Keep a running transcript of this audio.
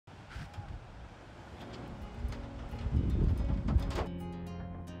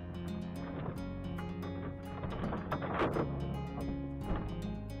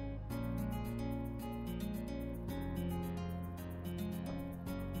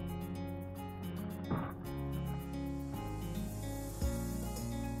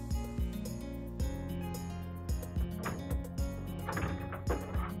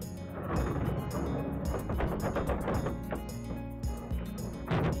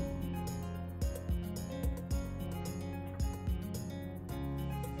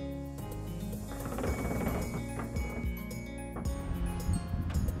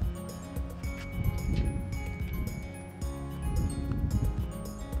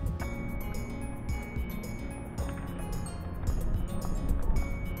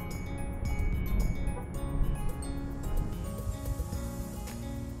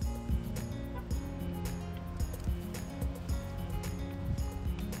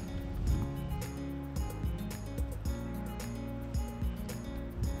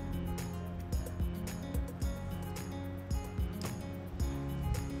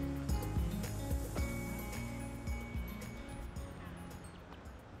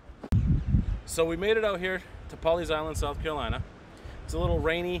So we made it out here to Pawleys Island, South Carolina. It's a little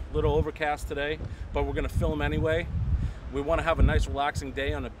rainy, little overcast today, but we're gonna film anyway. We wanna have a nice relaxing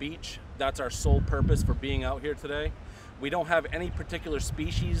day on the beach. That's our sole purpose for being out here today. We don't have any particular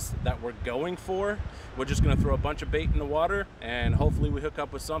species that we're going for. We're just gonna throw a bunch of bait in the water and hopefully we hook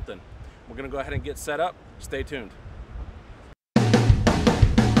up with something. We're gonna go ahead and get set up. Stay tuned.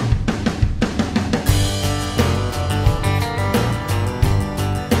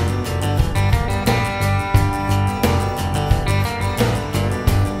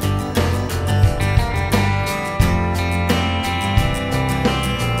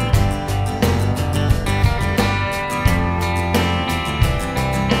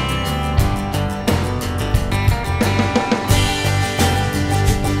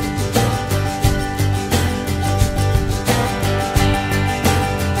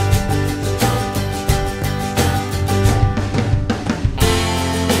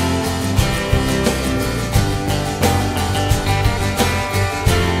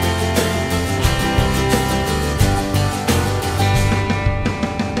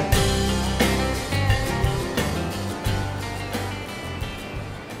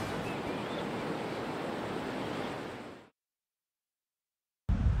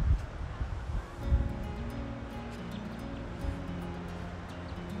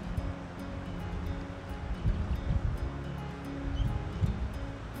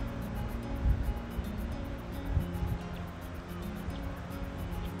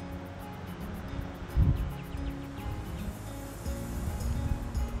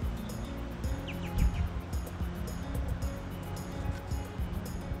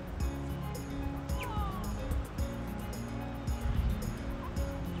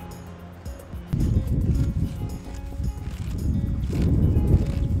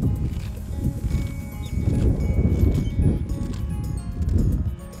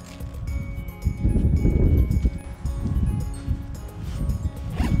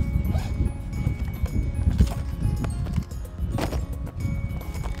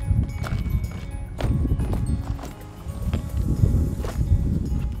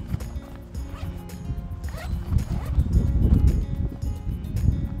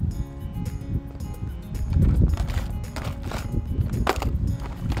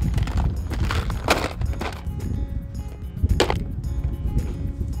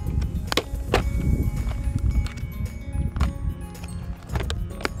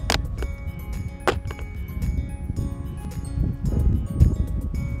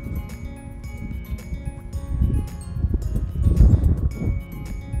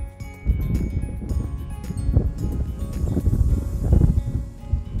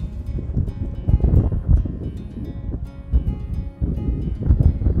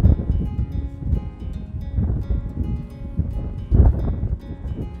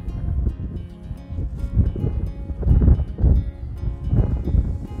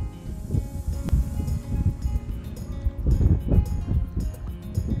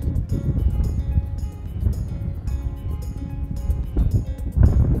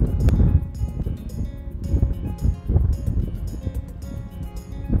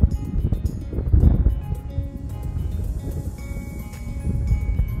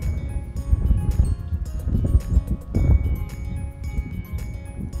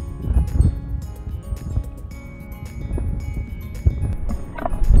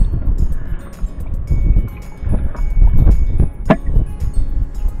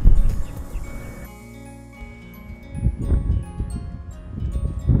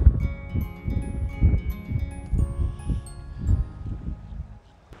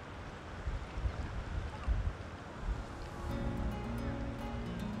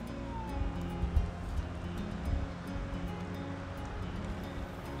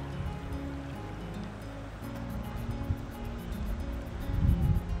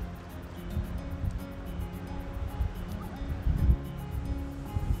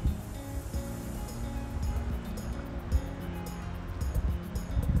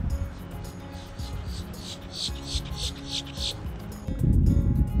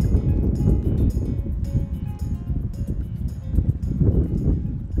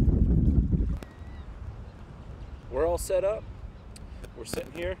 We're all set up. We're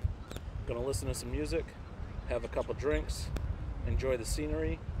sitting here, gonna listen to some music, have a couple drinks, enjoy the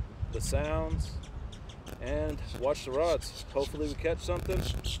scenery, the sounds, and watch the rods. Hopefully we catch something.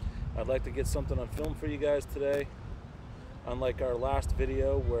 I'd like to get something on film for you guys today. Unlike our last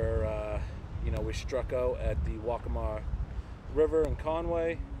video where we struck out at the Waccamaw River in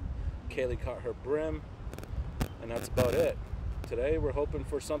Conway. Kaylee caught her brim, and that's about it. Today we're hoping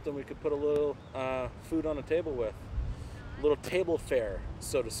for something we could put a little food on the table with. A little table fare,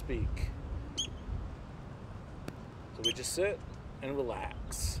 so to speak. So we just sit and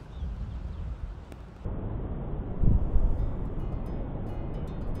relax.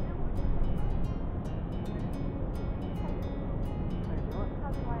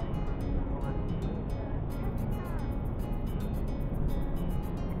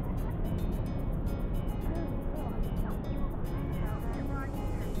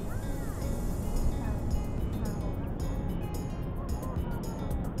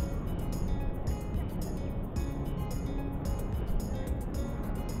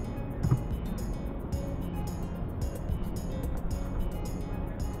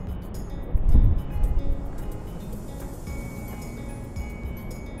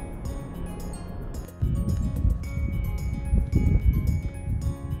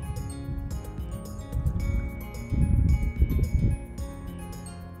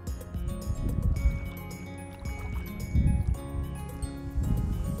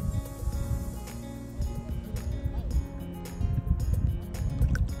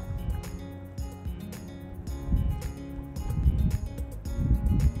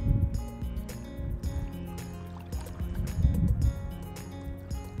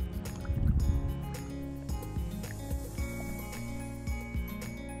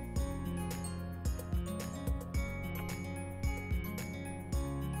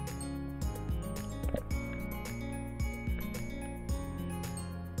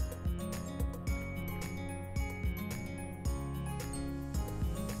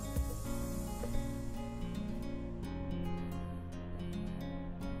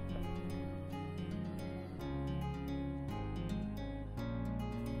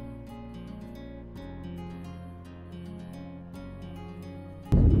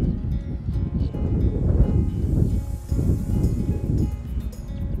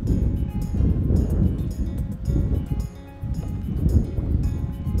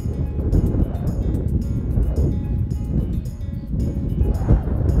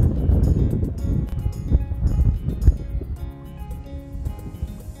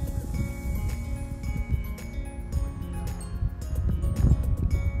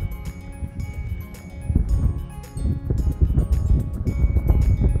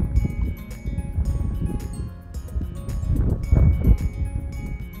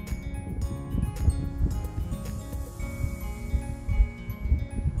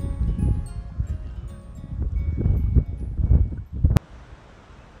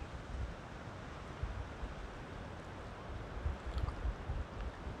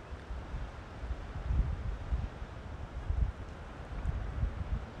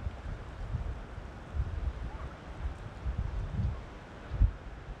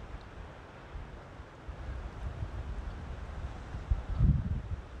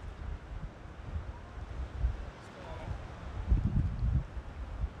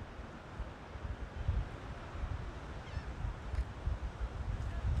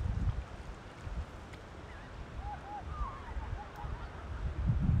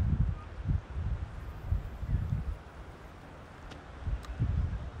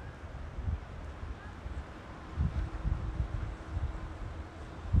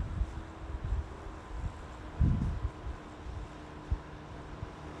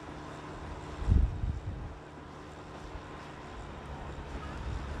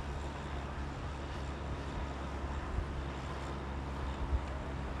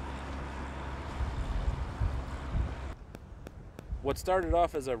 What started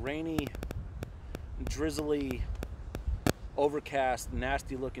off as a rainy, drizzly, overcast,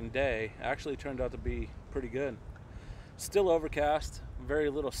 nasty looking day actually turned out to be pretty good. Still overcast, very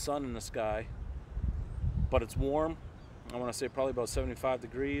little sun in the sky, but it's warm. I want to say probably about 75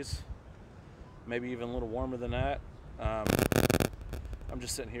 degrees, maybe even a little warmer than that. I'm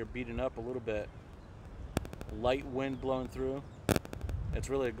just sitting here beating up a little bit. Light wind blowing through. It's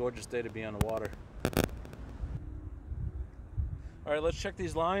really a gorgeous day to be on the water. All right, let's check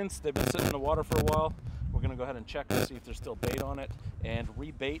these lines. They've been sitting in the water for a while. We're gonna go ahead and check and see if there's still bait on it and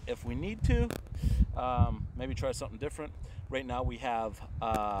rebait if we need to. Maybe try something different. Right now we have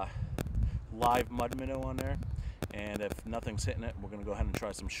live mud minnow on there, and if nothing's hitting it, we're gonna go ahead and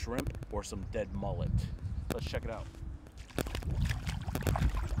try some shrimp or some dead mullet. Let's check it out.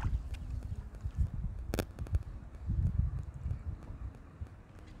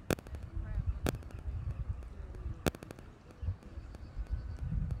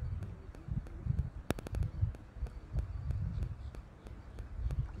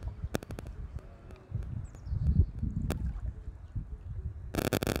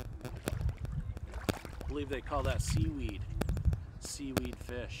 I believe they call that seaweed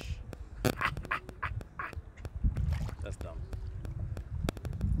fish. That's dumb.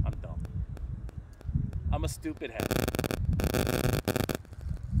 I'm dumb. I'm I'm a stupid head.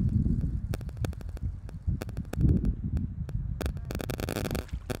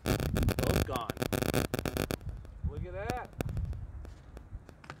 Both gone. Look at that.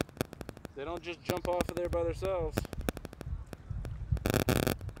 They don't just jump off of there by themselves.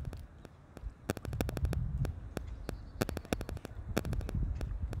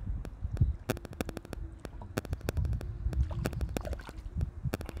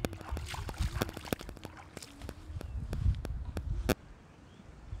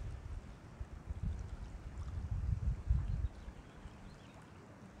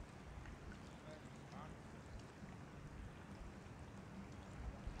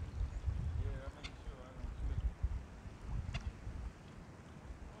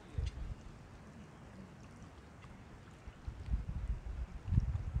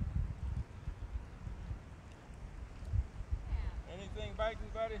 Anything biting,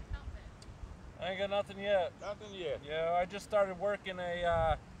 buddy? I ain't got nothing yet. Nothing yet. Yeah, I just started working an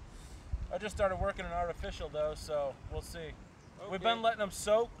artificial though, so we'll see. Okay. We've been letting them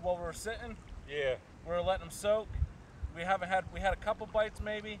soak while we're sitting. Yeah. We're letting them soak. We had a couple bites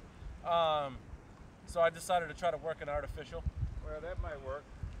maybe. So I decided to try to work an artificial. Well, that might work.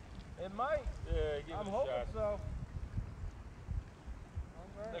 It might. Yeah, give I'm it a hoping shot. so. All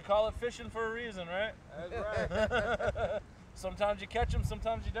They right. call it fishing for a reason, right? That's right. Sometimes you catch them,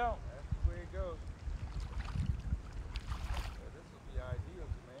 sometimes you don't. That's the way it goes. Well, this would be ideal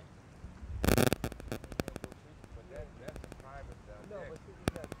to me. But that's a private deck. No, but see, you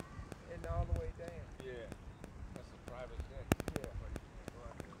got and all the way down. Yeah, that's a private deck. Yeah. But you can't go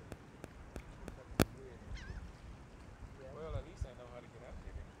out there and cut the wood and shit. Yeah. Well, at least I know how to get out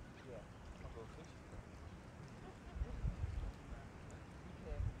there. Then. Yeah. I'll go fishing. You can.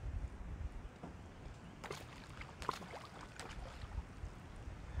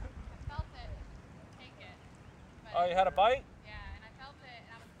 I felt it take it. But Oh, you had a bite? yeah, and I felt it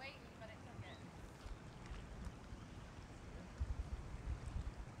and I was waiting, but it took it.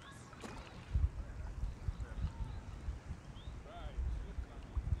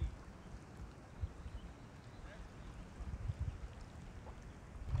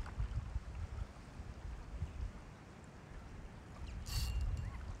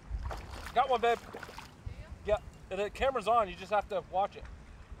 Got one, babe. Do you? Yeah, the camera's on. You just have to watch it.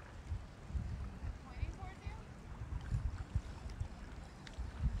 Pointing towards you?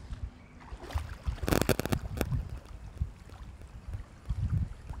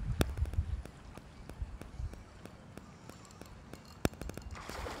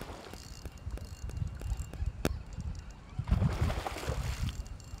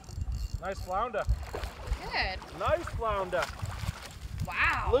 Nice flounder. Good. Nice flounder.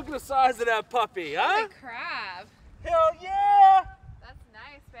 Wow. Look at the size of that puppy, huh? Holy crap. Hell yeah! That's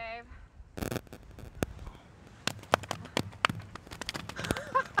nice, babe.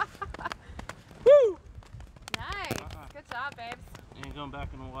 Woo! Nice. Good job, babes. Ain't going back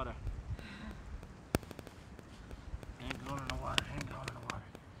in the water. Ain't going in the water. Ain't going in the water.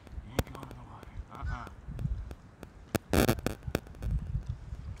 Ain't going in the water.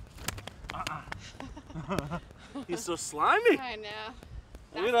 He's so slimy. I know.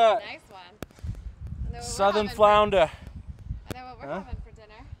 Look at That's that. a nice one. I know what we're Southern having for- flounder. I know what we're Huh? having for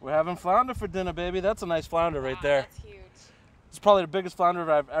dinner. We're having flounder for dinner, baby. That's a nice flounder right Wow, there. That's huge. It's probably the biggest flounder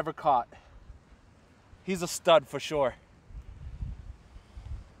I've ever caught. He's a stud for sure.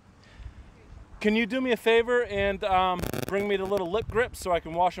 Can you do me a favor and bring me the little lip grips so I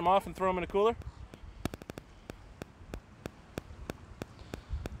can wash them off and throw them in the cooler?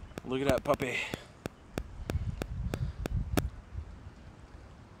 Look at that puppy.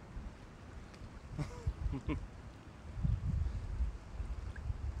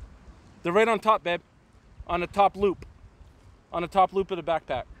 They're right on top, babe. On the top loop. On the top loop of the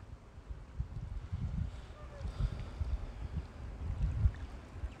backpack.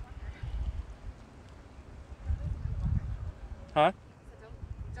 Huh? So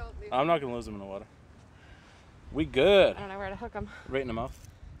don't lose I'm not gonna lose him in the water. We good. I don't know where to hook them. Right in the mouth.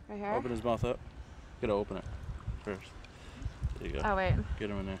 Right here? Open his mouth up. You gotta open it first. There you go. Oh, wait. Get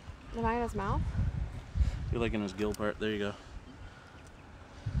him in there. Am I in his mouth? You're like in his gill part. There you go.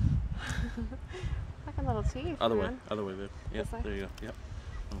 Fucking little teeth. Other way. man. Other way, babe. Yep. This way? There you go. Yep.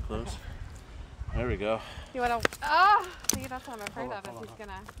 Come close. There we go. You wanna? Oh, see, that's what I'm afraid Hold on, of. If hold he's on.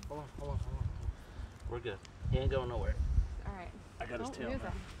 gonna. Hold on, hold on, hold on. We're good. He ain't going nowhere. All right. I got his Don't tail. lose now.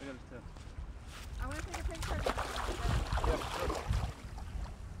 him. I got his tail. I want to take a picture.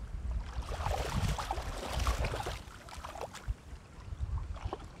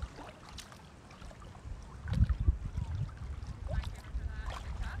 My camera for that.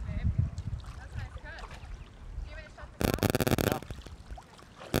 Good job, babe. That's a nice cut.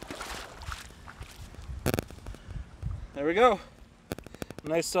 There we go.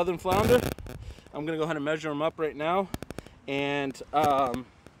 Nice southern flounder. I'm gonna go ahead and measure him up right now and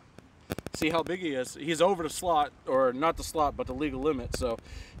see how big he is. He's over the slot, or not the slot, but the legal limit. So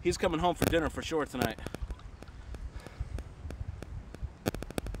he's coming home for dinner for sure tonight.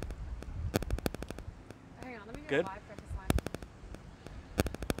 Hang on, let me get Good. a live for this one.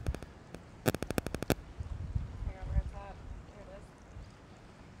 Hang on, where's that? Here it is.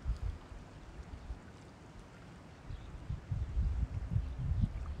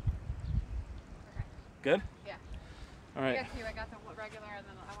 Okay. Good? Yeah. All I right. got two. I got the regular, and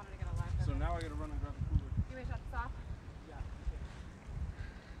then I wanted to get a live for So this. now I gotta run and grab the cooler. You want to shut this off?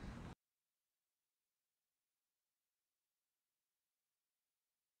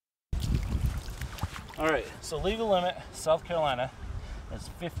 Yeah. All right, so legal limit, South Carolina, is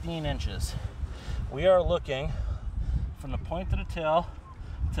 15 inches. We are looking from the point of the tail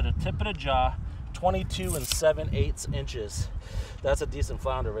to the tip of the jaw, 22 7/8 inches. That's a decent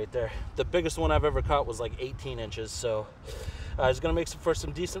flounder right there. The biggest one I've ever caught was like 18 inches. So I was gonna make for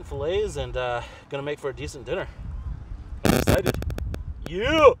some decent fillets and gonna make for a decent dinner. I'm excited.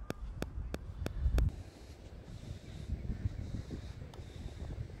 Yeah!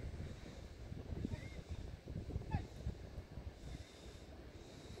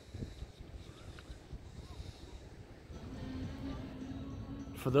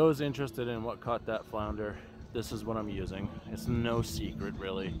 For those interested in what caught that flounder, this is what I'm using. It's no secret,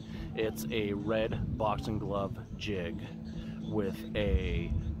 really. It's a red boxing glove jig with a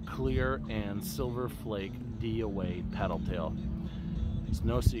clear and silver flake D.O.A paddle tail. It's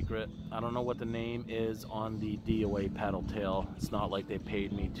no secret. I don't know what the name is on the D.O.A paddle tail. It's not like they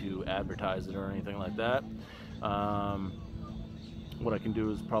paid me to advertise it or anything like that. What I can do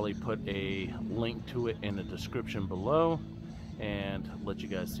is probably put a link to it in the description below and let you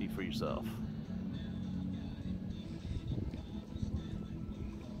guys see for yourself.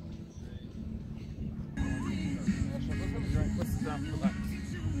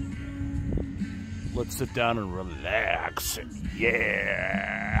 Let's sit down and relax.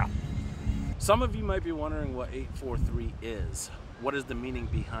 Yeah! Some of you might be wondering what 843 is. What is the meaning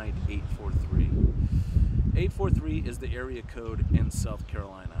behind 843? 843 is the area code in South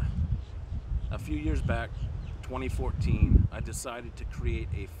Carolina. A few years back, 2014, I decided to create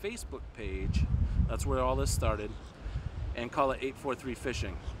a Facebook page, that's where all this started, and call it 843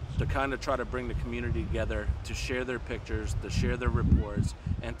 Fishing, to kind of try to bring the community together, to share their pictures, to share their reports,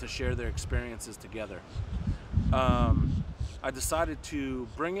 and to share their experiences together. I decided to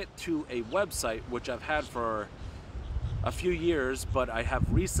bring it to a website, which I've had for a few years, but I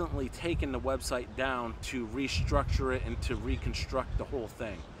have recently taken the website down to restructure it and to reconstruct the whole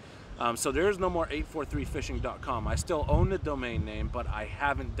thing. So there is no more 843fishing.com. I still own the domain name, but I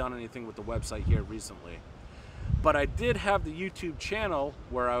haven't done anything with the website here recently. But I did have the YouTube channel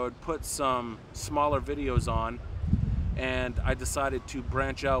where I would put some smaller videos on, and I decided to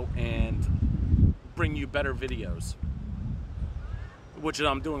branch out and bring you better videos, which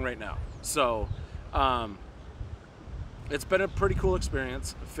I'm doing right now. So it's been a pretty cool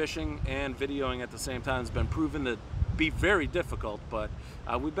experience. Fishing and videoing at the same time has been proven to be very difficult, but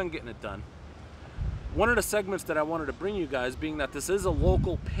we've been getting it done. One of the segments that I wanted to bring you guys, being that this is a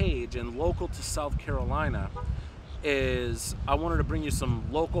local page and local to South Carolina, is I wanted to bring you some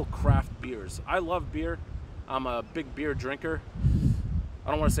local craft beers. I love beer. I'm a big beer drinker.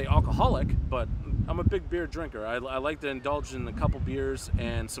 I don't want to say alcoholic, but I'm a big beer drinker. I like to indulge in a couple beers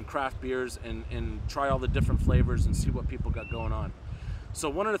and some craft beers and try all the different flavors and see what people got going on. So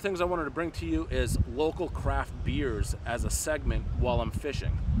one of the things I wanted to bring to you is local craft beers as a segment while I'm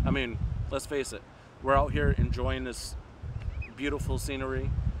fishing. I mean, let's face it, we're out here enjoying this beautiful scenery,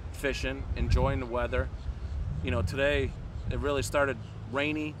 fishing, enjoying the weather. You know, today it really started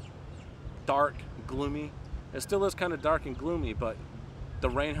rainy, dark, gloomy. It still is kind of dark and gloomy, but the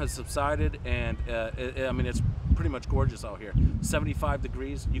rain has subsided, and I mean, it's pretty much gorgeous out here. 75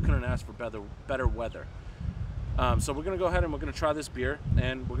 degrees, you couldn't ask for better weather. So we're gonna go ahead and we're gonna try this beer,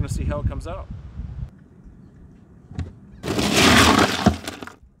 and we're gonna see how it comes out.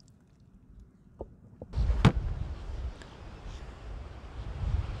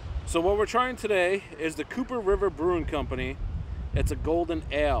 So what we're trying today is the Cooper River Brewing Company. It's a golden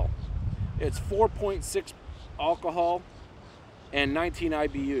ale. It's 4.6 alcohol and 19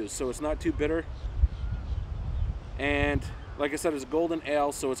 IBUs, so it's not too bitter. And like I said, it's a golden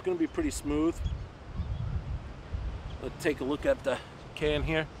ale, so it's going to be pretty smooth. Let's take a look at the can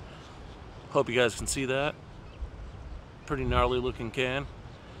here. Hope you guys can see that. Pretty gnarly looking can.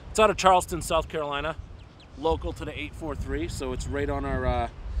 It's out of Charleston, South Carolina, local to the 843, so it's right on our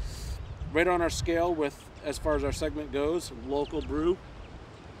scale with as far as our segment goes, local brew.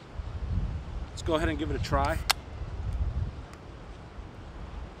 Let's go ahead and give it a try.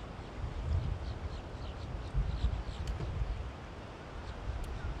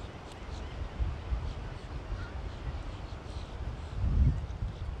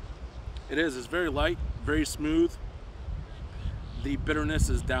 It's very light, very smooth. The bitterness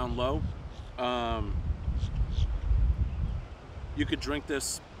is down low. You could drink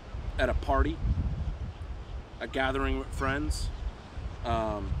this at a party, a gathering with friends,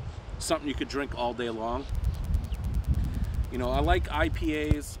 something you could drink all day long. You know, I like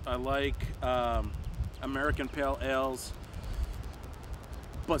IPAs, I like American Pale Ales,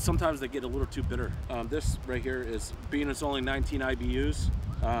 but sometimes they get a little too bitter. This right here is, being it's only 19 IBUs,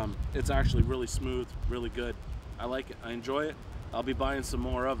 it's actually really smooth, really good. I like it, I enjoy it. I'll be buying some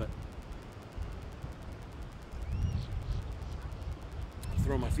more of it.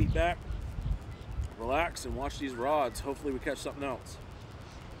 Throw my feet back, relax, and watch these rods. Hopefully we catch something else.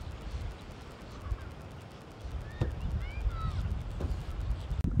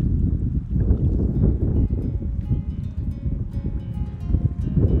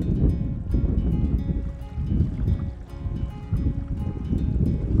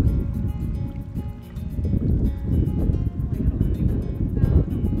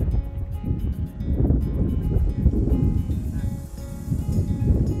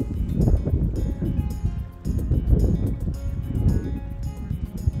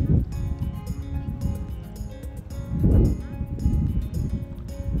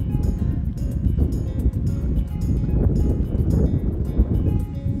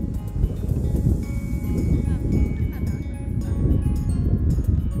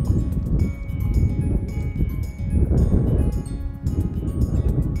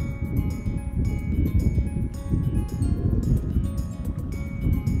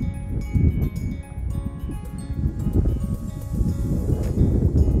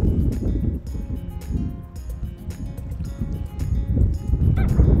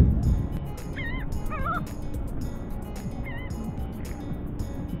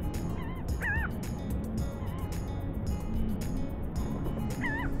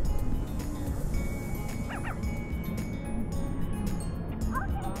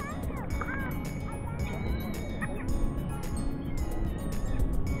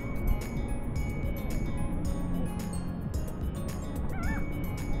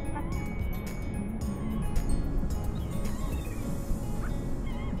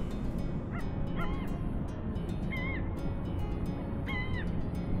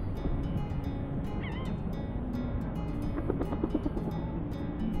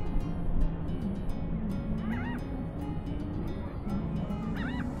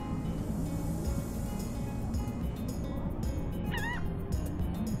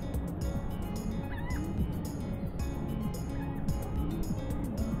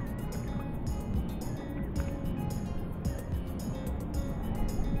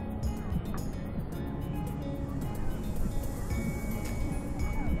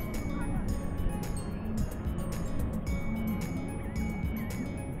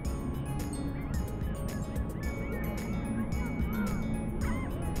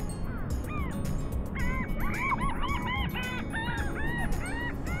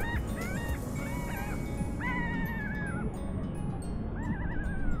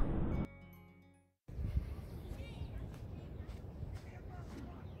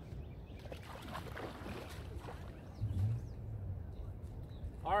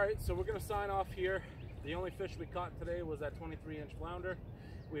 Alright, so we're going to sign off here. The only fish we caught today was that 23-inch flounder.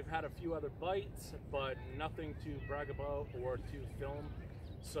 We've had a few other bites, but nothing to brag about or to film.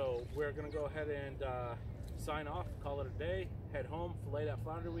 So we're going to go ahead and sign off, call it a day, head home, fillet that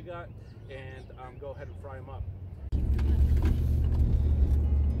flounder we got, and go ahead and fry them up.